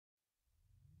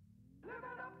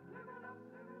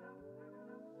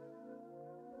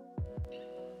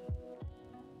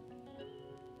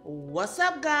What's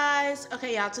up, guys?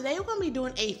 Okay, y'all, today we're gonna be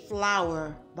doing a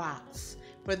flower box.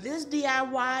 For this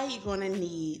DIY, you're gonna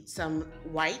need some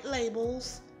white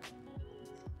labels,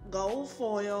 gold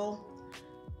foil,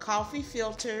 coffee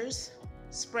filters,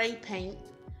 spray paint,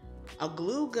 a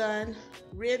glue gun,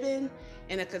 ribbon,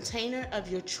 and a container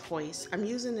of your choice. I'm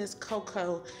using this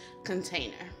cocoa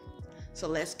container. So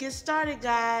let's get started,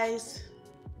 guys.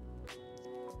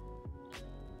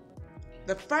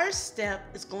 The first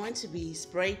step is going to be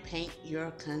spray paint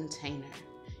your container.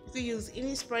 You can use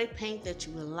any spray paint that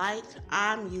you would like.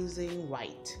 I'm using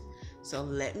white. So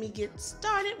let me get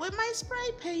started with my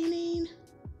spray painting.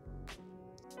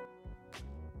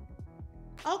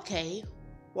 Okay,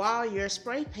 while your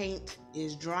spray paint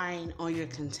is drying on your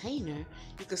container,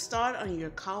 you can start on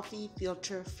your coffee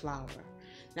filter flower.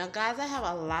 Now guys, I have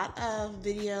a lot of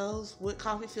videos with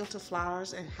coffee filter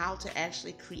flowers and how to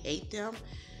actually create them.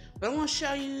 But I'm going to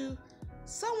show you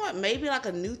somewhat maybe like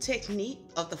a new technique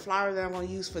of the flower that I'm going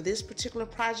to use for this particular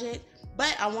project.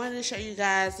 But I wanted to show you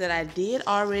guys that I did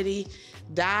already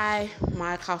dye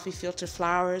my coffee filter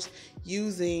flowers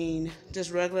using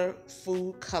just regular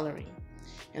food coloring.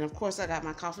 And of course I got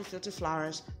my coffee filter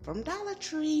flowers from Dollar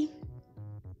Tree.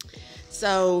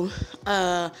 So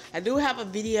I do have a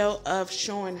video of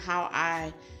showing how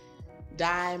I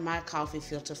dye my coffee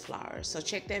filter flowers. So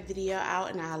check that video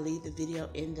out and I'll leave the video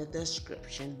in the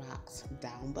description box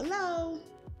down below.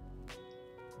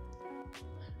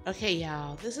 Okay,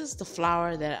 y'all, this is the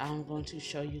flower that I'm going to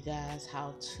show you guys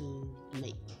how to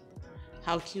make.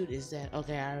 How cute is that?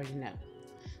 Okay, I already know.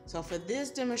 So for this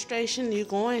demonstration, you're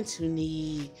going to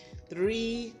need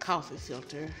 3 coffee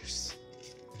filters.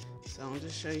 So I'm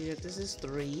just show you that this is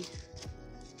 3.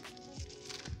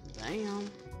 Bam.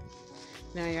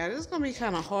 Now, y'all, this is going to be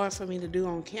kind of hard for me to do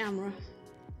on camera.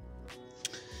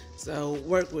 So,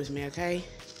 work with me, okay?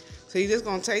 So, you're just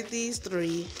going to take these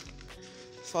 3,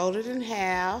 fold it in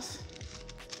half.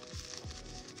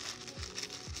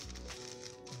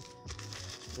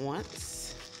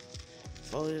 Once.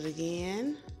 Fold it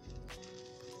again.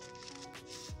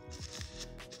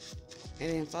 And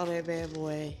then fold that bad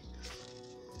boy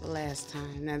the last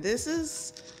time. Now, this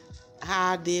is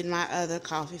how I did my other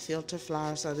coffee filter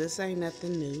flower, so this ain't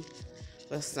nothing new,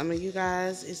 but some of you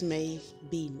guys it may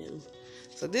be new.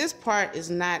 So this part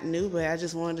is not new, but I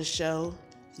just wanted to show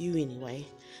you anyway.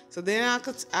 So then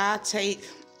I'll take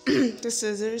the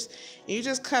scissors and you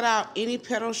just cut out any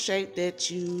petal shape that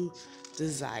you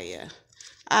desire.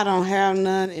 I don't have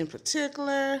none in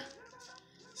particular,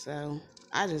 so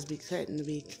I just be cutting to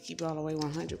keep it all the way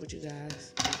 100 with you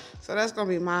guys. So that's gonna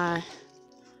be my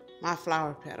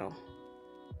flower petal,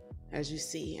 as you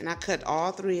see, and I cut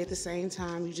all 3 at the same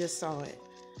time. You just saw it.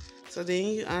 So then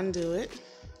you undo it,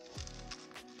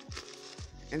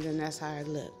 and then that's how it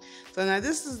looked. So now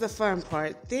this is the fun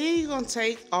part. Then you're gonna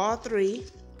take all 3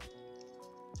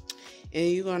 and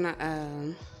you're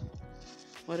gonna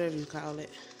whatever you call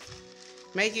it,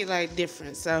 make it like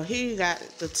different. So here you got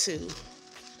the 2.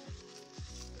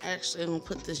 Actually, I'm gonna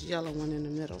put this yellow one in the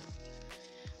middle.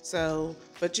 So,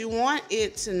 but you want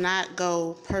it to not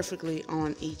go perfectly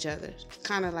on each other.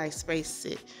 Kind of like space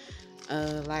it.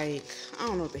 Like, I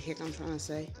don't know what the heck I'm trying to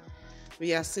say. But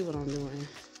y'all see what I'm doing.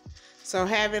 So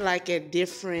have it like at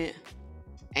different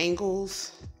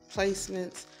angles,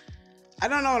 placements. I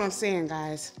don't know what I'm saying,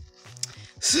 guys.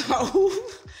 So,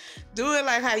 do it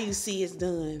like how you see it's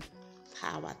done.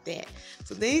 How about that?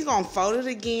 So then you're going to fold it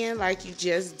again like you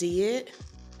just did.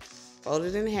 Fold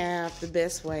it in half the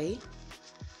best way.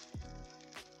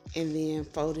 And then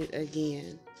fold it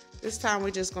again. This time we're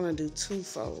just gonna do 2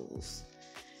 folds.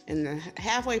 And the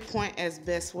halfway point as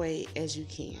best way as you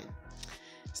can.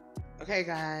 Okay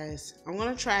guys, I'm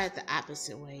gonna try it the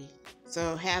opposite way.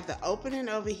 So have the opening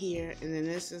over here and then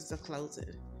this is the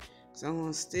closing. So I'm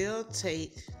gonna still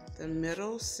take the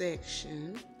middle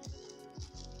section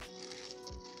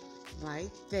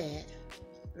like that.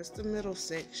 That's the middle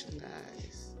section,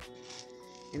 guys.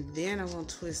 And then I'm gonna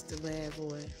twist the bad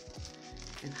boy.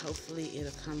 And hopefully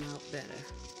it'll come out better.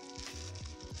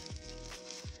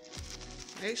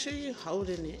 Make sure you're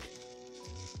holding it.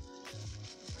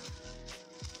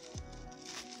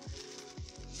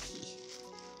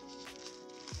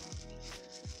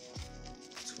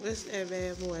 Twist that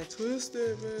bad boy. Twist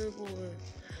that bad boy.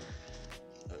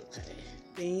 Okay.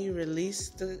 Then you release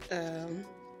the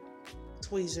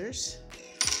tweezers.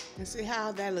 And see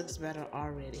how that looks better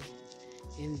already.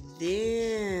 And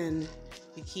then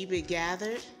you keep it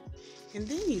gathered, and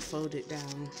then you fold it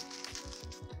down.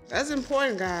 That's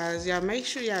important, guys. Y'all make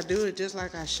sure y'all do it just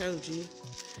like I showed you,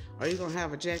 or you're gonna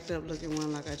have a jacked up looking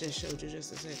one like I just showed you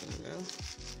just a second ago.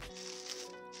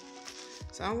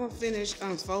 So I'm gonna finish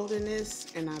unfolding this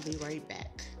and I'll be right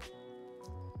back.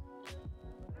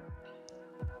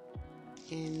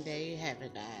 And there you have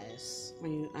it, guys,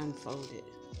 when you unfold it,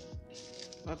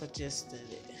 or the gist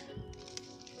of it.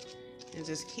 And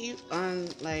just keep on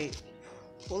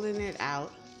pulling it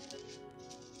out,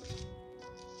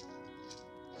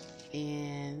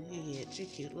 and you get your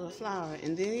cute little flower.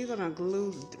 And then you're gonna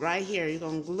glue right here. You're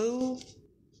gonna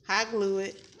hot glue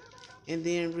it, and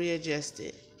then readjust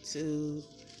it to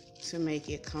make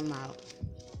it come out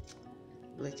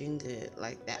looking good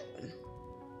like that one.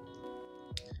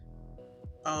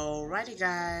 Alrighty,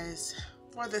 guys,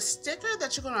 for the sticker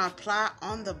that you're gonna apply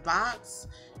on the box,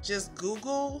 just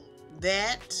Google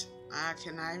that. I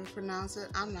cannot even pronounce it.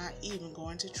 I'm not even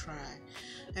going to try.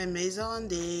 And Maison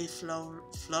Des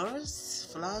Fleurs.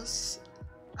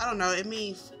 I don't know. It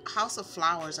means House of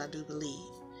Flowers, I do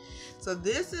believe. So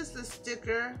this is the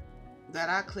sticker that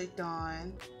I clicked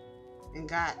on and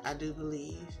got, I do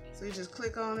believe. So you just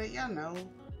click on it,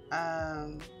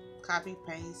 copy,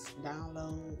 paste,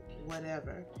 download,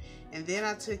 whatever. And then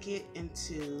I took it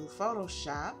into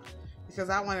Photoshop because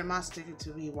I wanted my sticker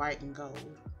to be white and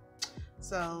gold.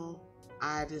 So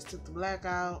I just took the black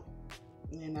out,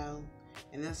 and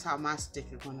that's how my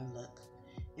sticker gonna look.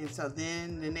 And so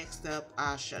then the next step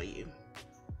I'll show you.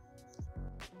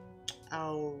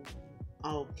 Oh,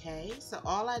 okay. So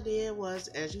all I did was,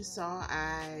 as you saw,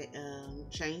 I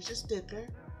changed the sticker,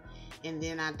 and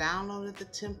then I downloaded the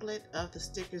template of the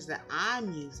stickers that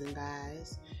I'm using,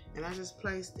 guys, and I just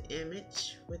placed the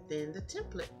image within the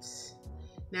templates.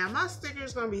 Now my sticker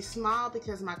is going to be small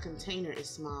because my container is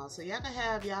small, so y'all can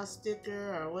have y'all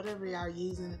sticker or whatever y'all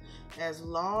using as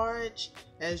large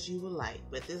as you would like,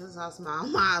 but this is how small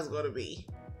mine's going to be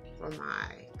for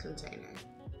my container.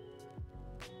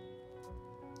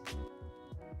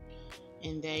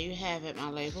 And there you have it. My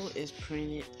label is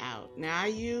printed out. Now I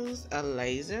use a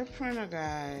laser printer,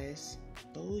 guys.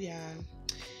 Booyah.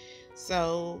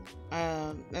 So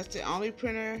that's the only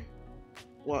printer,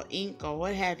 well, ink or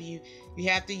what have you,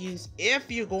 you have to use if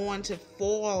you're going to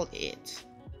foil it.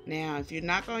 Now, if you're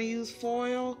not going to use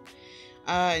foil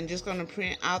and just going to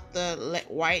print out the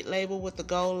white label with the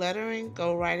gold lettering,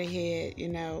 go right ahead.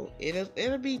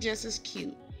 It'll be just as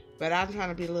cute. But I'm trying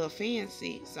to be a little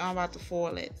fancy, so I'm about to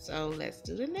foil it. So let's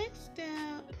do the next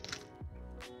step.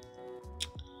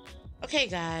 Okay,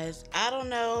 guys, I don't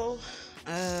know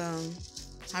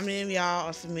how many of y'all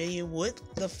are familiar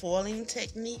with the foiling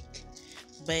technique,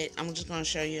 but I'm just going to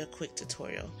show you a quick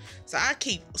tutorial. So I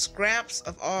keep scraps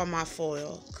of all my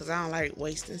foil because I don't like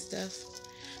wasting stuff.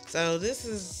 So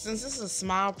since this is a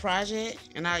small project,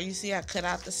 and you see I cut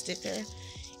out the sticker,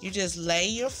 you just lay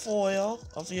your foil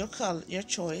of your color, your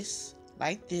choice,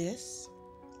 like this.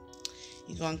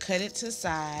 You're gonna cut it to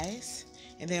size,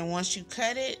 and then once you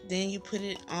cut it, then you put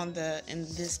it on in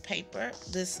this paper.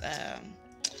 This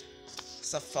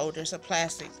it's a folder, it's a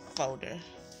plastic folder.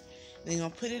 Then you're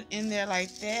gonna put it in there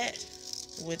like that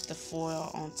with the foil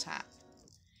on top.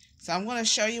 So I'm gonna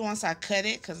show you once I cut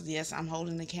it, because yes, I'm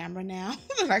holding the camera now.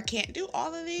 I can't do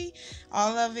all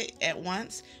of it at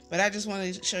once, but I just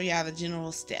wanted to show y'all the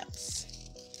general steps.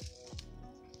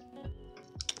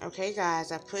 Okay,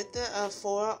 guys, I put the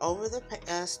foil over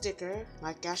the sticker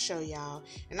like I show y'all,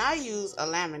 and I use a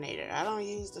laminator. I don't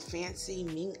use the fancy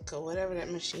Mink or whatever that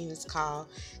machine is called,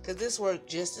 because this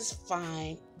works just as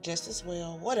fine, just as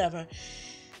well, whatever.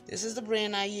 This is the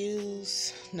brand I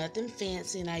use, nothing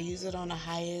fancy, and I use it on the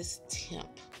highest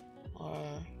temp or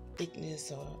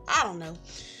thickness, or I don't know.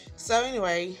 So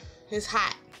anyway, it's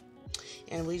hot,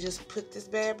 and we just put this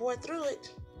bad boy through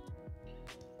it.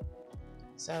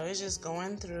 So it's just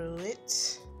going through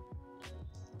it.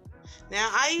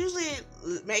 Now I usually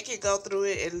make it go through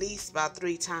it at least about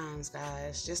 3 times,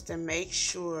 guys, just to make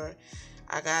sure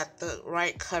I got the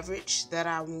right coverage that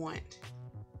I want.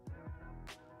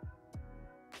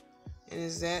 And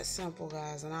it's that simple,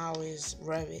 guys, and I always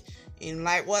rub it. And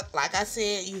like I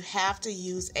said, you have to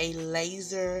use a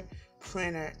laser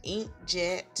printer.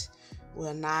 Inkjet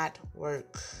will not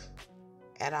work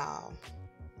at all.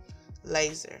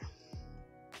 Laser.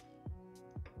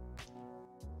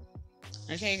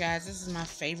 Okay, guys, this is my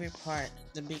favorite part,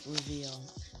 the big reveal.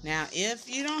 Now, if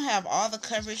you don't have all the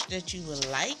coverage that you would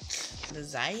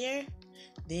desire,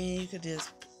 then you could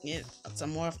just get some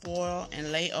more foil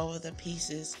and lay over the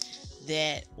pieces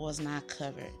that was not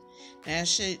covered. Now it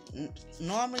should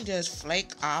normally just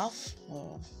flake off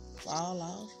or fall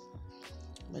off,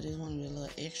 but it's going to be a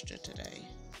little extra today.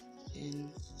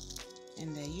 And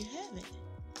there you have it,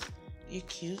 your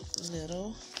cute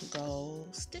little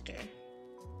gold sticker.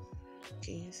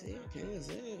 Can you see it? Can you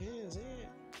see it? Can you see it?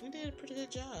 We did a pretty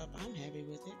good job. I'm happy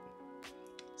with it.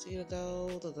 See the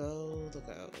gold, the gold, the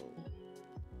gold.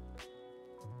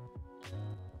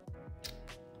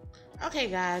 Okay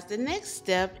guys, the next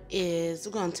step is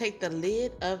we're gonna take the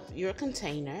lid of your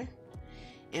container.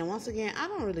 And once again, I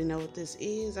don't really know what this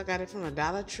is. I got it from a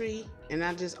Dollar Tree and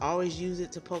I just always use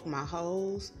it to poke my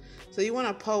holes. So you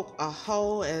wanna poke a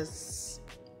hole as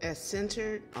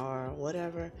centered or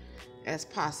whatever as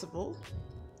possible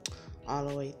all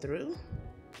the way through.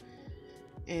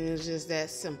 And it's just that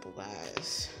simple,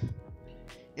 guys.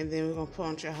 And then we're gonna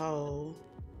punch a hole,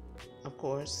 of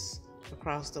course,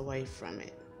 across the way from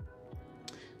it.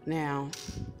 Now,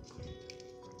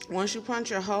 once you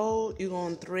punch your hole, you're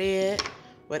gonna thread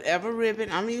whatever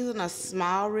ribbon. I'm using a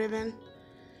small ribbon,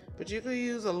 but you can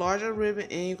use a larger ribbon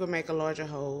and you can make a larger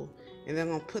hole. And then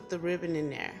I'm gonna put the ribbon in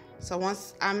there. So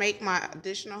once I make my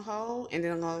additional hole, and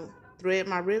then I'm gonna thread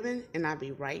my ribbon, and I'll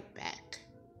be right back.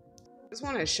 Just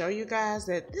want to show you guys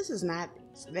that this is not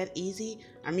that easy.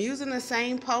 I'm using the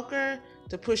same poker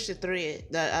to push the thread,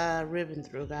 the ribbon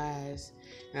through, guys.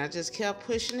 And I just kept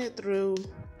pushing it through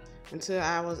until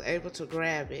I was able to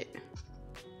grab it.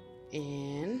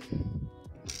 And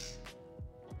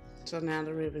so now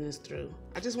the ribbon is through.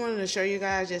 I just wanted to show you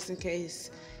guys just in case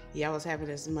y'all was having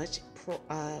as much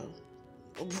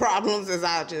problems as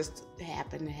I just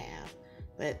happen to have.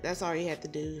 But that's all you have to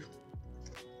do.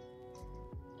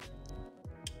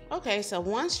 Okay, so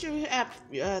once you have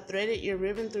threaded your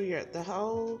ribbon through the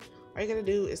hole, all you're gonna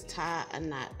do is tie a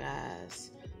knot,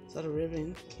 guys, so the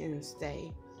ribbon can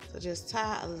stay. So just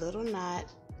tie a little knot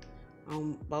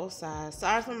on both sides.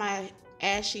 Sorry for my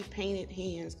ashy painted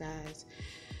hands, guys.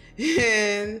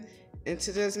 and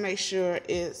to just make sure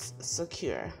it's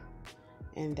secure.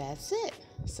 And that's it.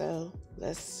 So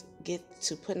let's get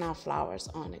to putting our flowers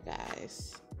on it,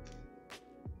 guys.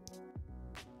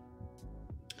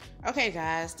 Okay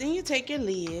guys, then you take your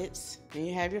lids and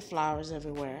you have your flowers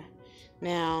everywhere.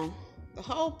 Now, the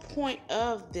whole point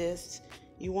of this,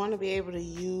 you want to be able to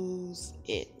use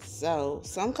it. So,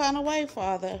 some kind of way,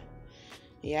 Father.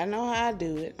 Yeah, I know how I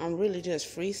do it. I'm really just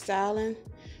freestyling.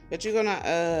 But you're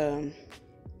gonna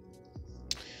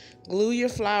glue your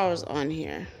flowers on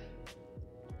here.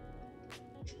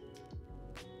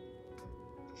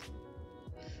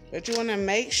 But you want to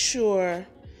make sure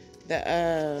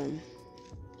that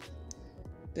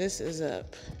this is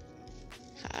up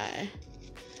high.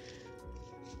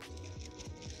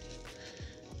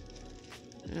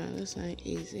 No, this ain't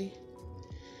easy.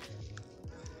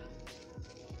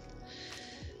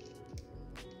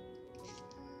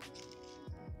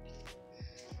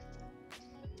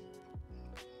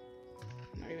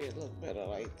 Maybe it look better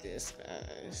like this,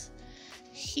 guys.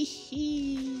 Hee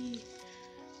hee.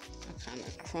 I kind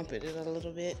of crumpled it a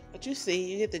little bit, but you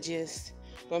see, you get the gist.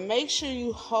 But make sure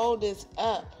you hold this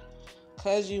up,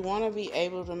 because you want to be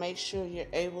able to make sure you're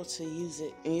able to use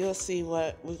it. And you'll see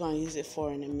what we're going to use it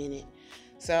for in a minute.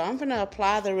 So I'm going to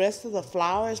apply the rest of the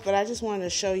flowers, but I just wanted to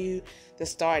show you the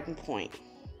starting point.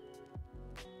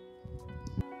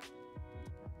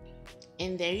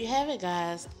 And there you have it,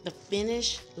 guys. The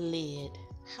finished lid.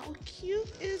 How cute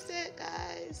is that,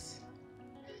 guys?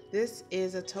 This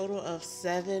is a total of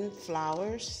 7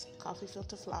 flowers, coffee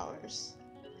filter flowers.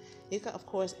 You can, of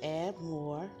course, add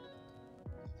more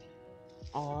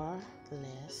or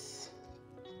less.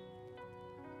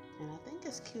 And I think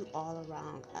it's cute all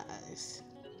around, guys.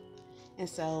 And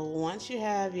so once you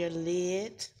have your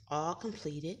lid all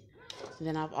completed,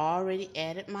 then I've already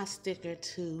added my sticker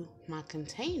to my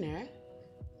container.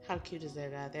 How cute is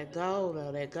that, guys? That gold,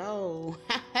 oh, that gold.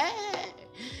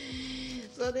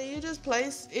 So then you just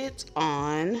place it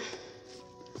on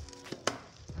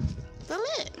the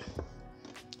lid.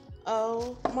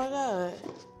 Oh my God.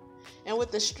 And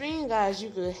with the string, guys,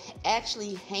 you could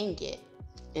actually hang it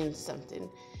in something.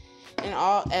 And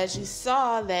as you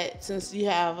saw, that since you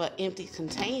have an empty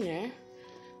container,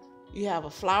 you have a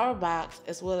flower box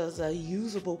as well as a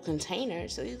usable container,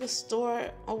 so you can store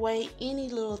away any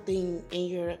little thing in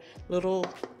your little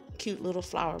cute little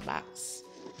flower box.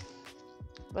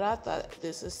 But I thought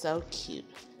this is so cute,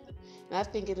 and I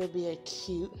think it'll be a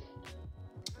cute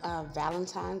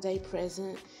Valentine's Day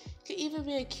present. It could even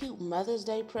be a cute Mother's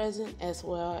Day present as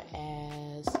well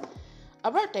as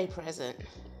a birthday present.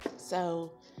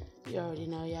 So you already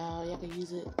know, y'all can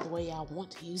use it the way y'all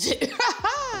want to use it.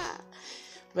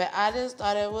 But I just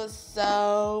thought it was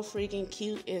so freaking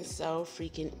cute and so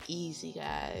freaking easy,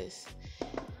 guys.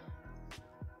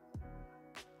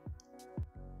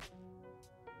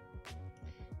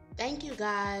 Thank you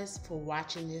guys for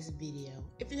watching this video.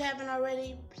 If you haven't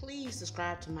already, please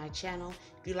subscribe to my channel.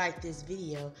 If you like this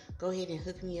video, go ahead and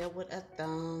hook me up with a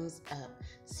thumbs up.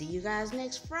 See you guys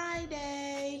next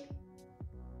Friday.